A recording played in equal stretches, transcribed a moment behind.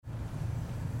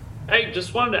Hey,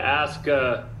 just wanted to ask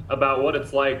about what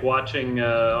it's like watching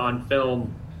on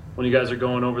film when you guys are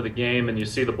going over the game and you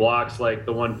see the blocks like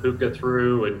the one Puka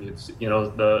threw, and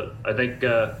the I think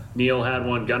Neil had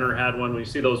one, Gunner had one. When you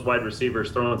see those wide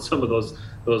receivers throwing some of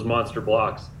those monster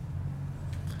blocks.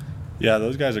 Yeah,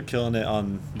 those guys are killing it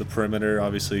on the perimeter.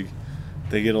 Obviously,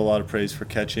 they get a lot of praise for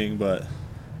catching, but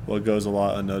what goes a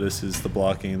lot unnoticed is the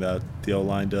blocking that the O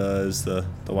line does, the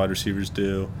wide receivers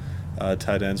do,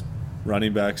 tight ends,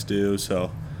 running backs do.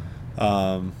 So,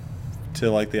 um, to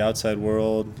like the outside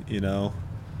world,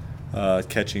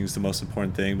 catching is the most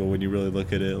important thing. But when you really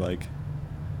look at it, like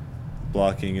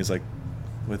blocking is like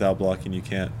without blocking you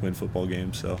can't win football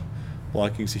games. So,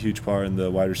 blocking is a huge part, and the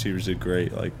wide receivers did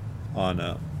great. Like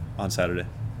on Saturday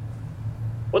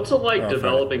What's it or like on Friday.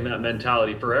 developing that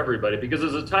mentality for everybody? Because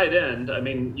as a tight end, I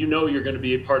mean, you're going to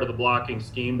be a part of the blocking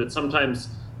scheme, but sometimes,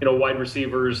 wide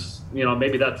receivers,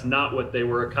 maybe that's not what they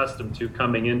were accustomed to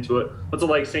coming into it. What's it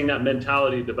like seeing that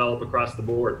mentality develop across the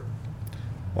board?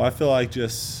 Well, I feel like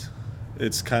just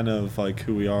it's kind of like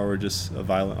who we are. We're just a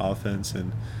violent offense,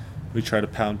 and we try to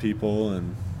pound people.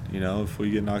 And if we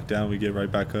get knocked down, we get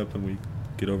right back up and we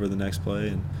get over the next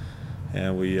play,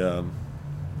 and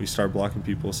we start blocking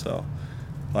people. So,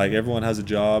 like everyone has a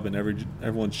job, and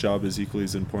everyone's job is equally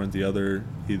as important. The other,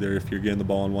 either if you're getting the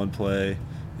ball in one play,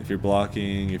 if you're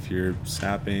blocking, if you're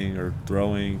snapping or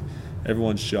throwing,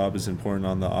 everyone's job is important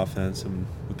on the offense. And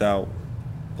without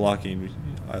blocking,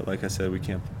 like I said, we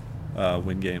can't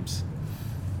win games.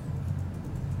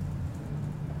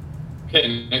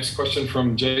 Okay, next question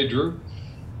from Jay Drew.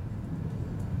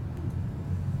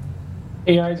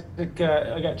 Hey Isaac,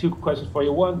 I got two questions for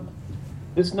you. One,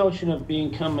 this notion of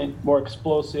becoming more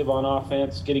explosive on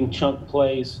offense, getting chunk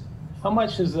plays, how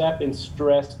much has that been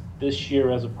stressed this year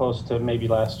as opposed to maybe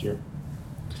last year?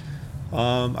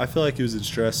 I feel like he was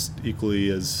stressed equally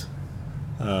as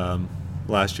um,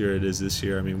 last year it is this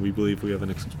year. I mean, we believe we have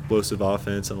an explosive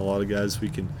offense and a lot of guys we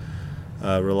can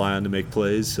rely on to make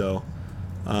plays. So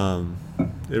um,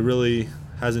 it really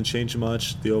hasn't changed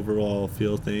much. The overall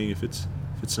feel thing, if it's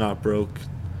not broke,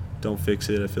 don't fix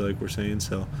it. I feel like we're saying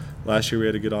so. Last year we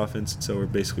had a good offense, and so we're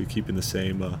basically keeping the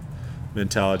same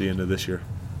mentality into this year.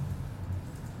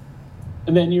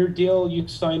 And then your deal you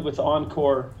signed with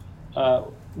Encore,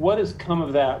 what has come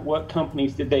of that? What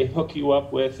companies did they hook you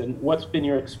up with, and what's been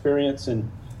your experience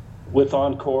with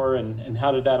Encore, and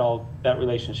how did that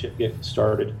relationship get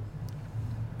started?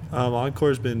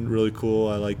 Encore's been really cool.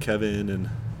 I like Kevin, and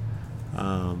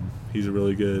he's a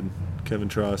really good Kevin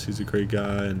Tross. He's a great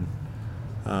guy, and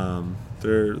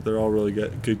they're all really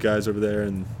good guys over there,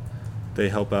 and they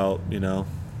help out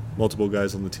multiple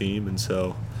guys on the team. And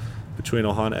so between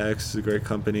Ohana X is a great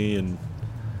company, and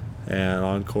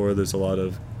Encore, there's a lot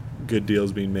of good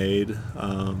deals being made.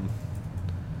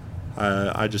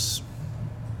 I just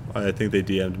I think they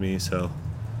DM'd me, so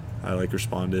I like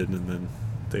responded, and then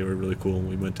they were really cool.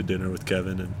 We went to dinner with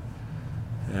Kevin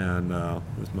and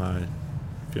with my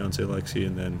fiance Lexi,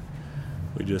 and then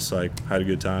we just like had a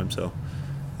good time. So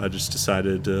I just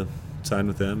decided to sign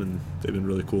with them, and they've been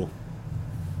really cool.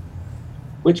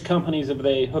 Which companies have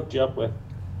they hooked you up with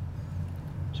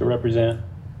to represent,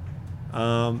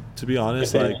 To be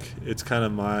honest, if any? like it's kind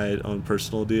of my own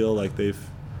personal deal. Like they've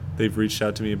reached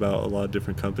out to me about a lot of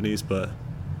different companies, but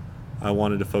I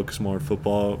wanted to focus more on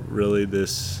football really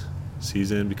this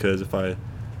season, because if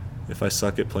I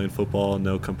suck at playing football,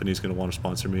 no company's going to want to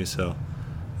sponsor me. So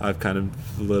I've kind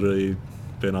of literally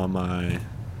been on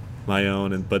my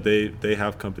own, and but they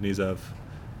have companies that have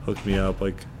hooked me up,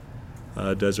 like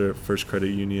Desert First Credit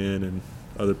Union and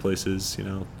other places,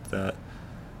 that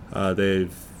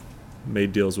they've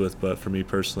made deals with. But for me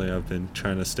personally, I've been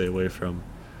trying to stay away from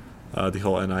the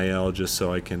whole NIL, just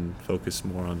so I can focus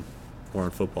more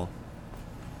on football.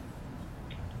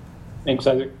 Thanks,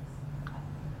 Isaac.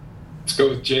 Let's go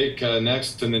with Jake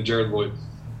next, and then Jared Lloyd.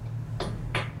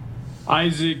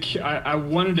 Isaac, I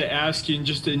wanted to ask you,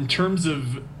 just in terms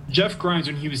of Jeff Grimes,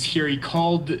 when he was here,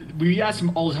 we asked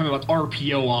him all the time about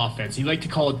RPO offense. He liked to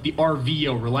call it the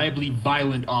RVO, reliably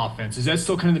violent offense. Is that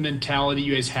still kind of the mentality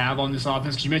you guys have on this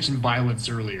offense? Because you mentioned violence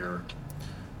earlier.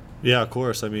 Yeah, of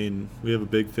course. I mean, we have a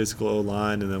big physical O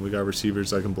line, and then we got receivers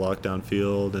that can block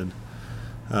downfield,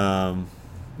 and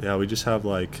yeah, we just have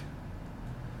like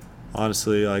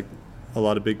honestly like a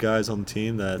lot of big guys on the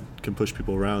team that can push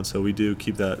people around. So we do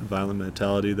keep that violent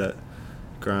mentality that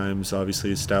Grimes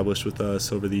obviously established with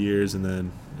us over the years, and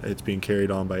then it's being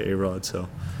carried on by A-Rod. So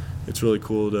it's really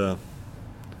cool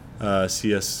to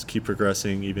see us keep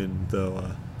progressing, even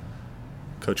though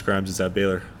Coach Grimes is at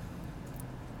Baylor.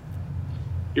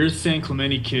 You're a San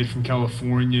Clemente kid from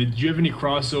California. Do you have any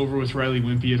crossover with Riley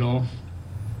Wimpy at all?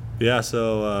 Yeah,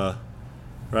 so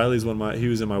Riley's he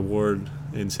was in my ward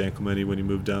in San Clemente when he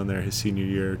moved down there his senior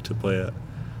year to play at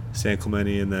San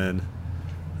Clemente, and then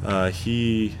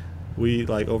we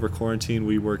like over quarantine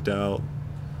we worked out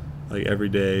like every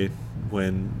day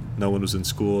when no one was in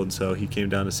school, and so he came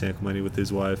down to San Clemente with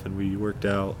his wife and we worked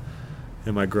out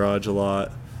in my garage a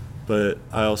lot. But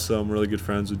I also am really good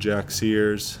friends with Jack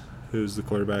Sears, who's the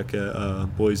quarterback at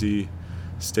Boise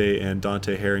State, and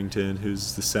Dante Harrington,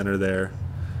 who's the center there.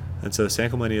 And so San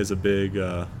Clemente has a big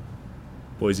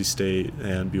Boise State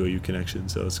and BYU connection,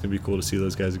 so it's going to be cool to see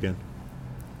those guys again.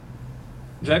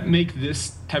 Does that make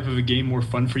this type of a game more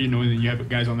fun for you, knowing that you have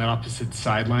guys on that opposite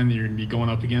sideline that you're going to be going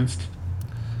up against?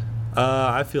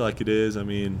 I feel like it is. I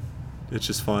mean, it's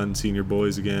just fun seeing your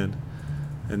boys again.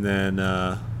 And then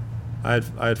I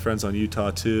had friends on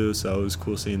Utah too, so it was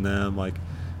cool seeing them. Like,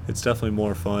 it's definitely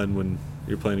more fun when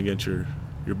you're playing against your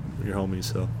homies.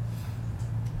 So.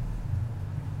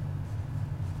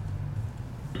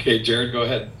 Okay, Jared, go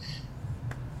ahead.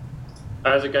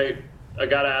 Isaac, I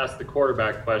got to ask the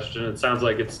quarterback question. It sounds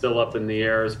like it's still up in the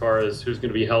air as far as who's going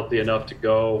to be healthy enough to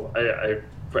go.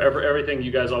 Everything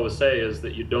you guys always say is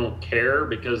that you don't care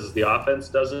because the offense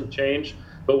doesn't change.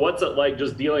 But what's it like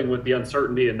just dealing with the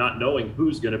uncertainty and not knowing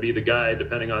who's going to be the guy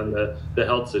depending on the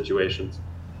health situations?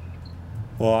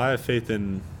 Well, I have faith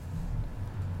in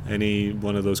any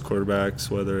one of those quarterbacks,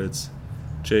 whether it's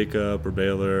Jacob or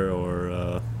Baylor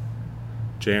or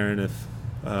Jaren.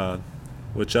 If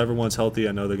whichever one's healthy,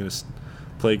 I know they're going to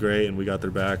play great, and we got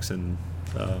their backs, and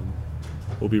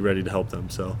we'll be ready to help them.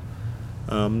 So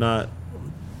I'm not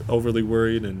overly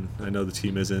worried, and I know the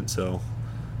team isn't. So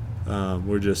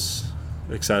we're just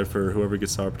excited for whoever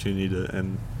gets the opportunity to,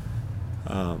 and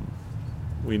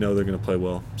we know they're going to play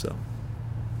well. So.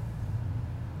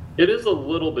 It is a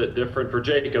little bit different for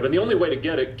Jacob, and the only way to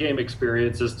get a game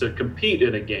experience is to compete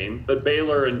in a game. But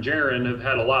Baylor and Jaren have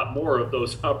had a lot more of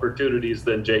those opportunities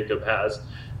than Jacob has.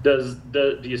 Do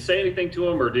you say anything to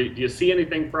him, or do you see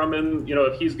anything from him? You know,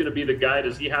 if he's going to be the guy,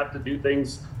 does he have to do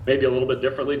things maybe a little bit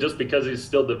differently just because he's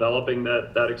still developing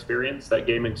that experience, that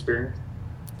game experience?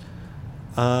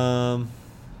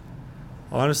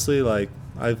 Honestly, like,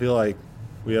 I feel like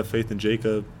we have faith in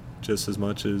Jacob just as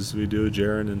much as we do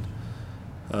Jaren and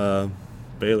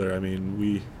Baylor. I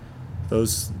mean,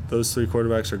 those three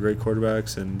quarterbacks are great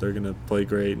quarterbacks, and they're going to play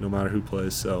great no matter who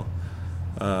plays. So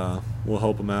we'll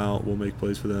help them out. We'll make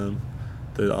plays for them.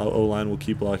 The O-line will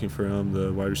keep blocking for them.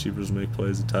 The wide receivers will make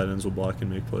plays. The tight ends will block and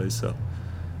make plays. So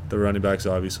the running backs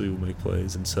obviously will make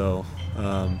plays. And so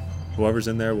whoever's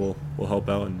in there will help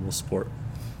out and we'll support.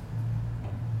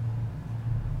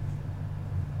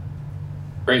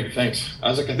 Great, thanks.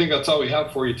 Isaac, I think that's all we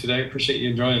have for you today. Appreciate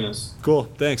you joining us. Cool,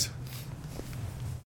 thanks.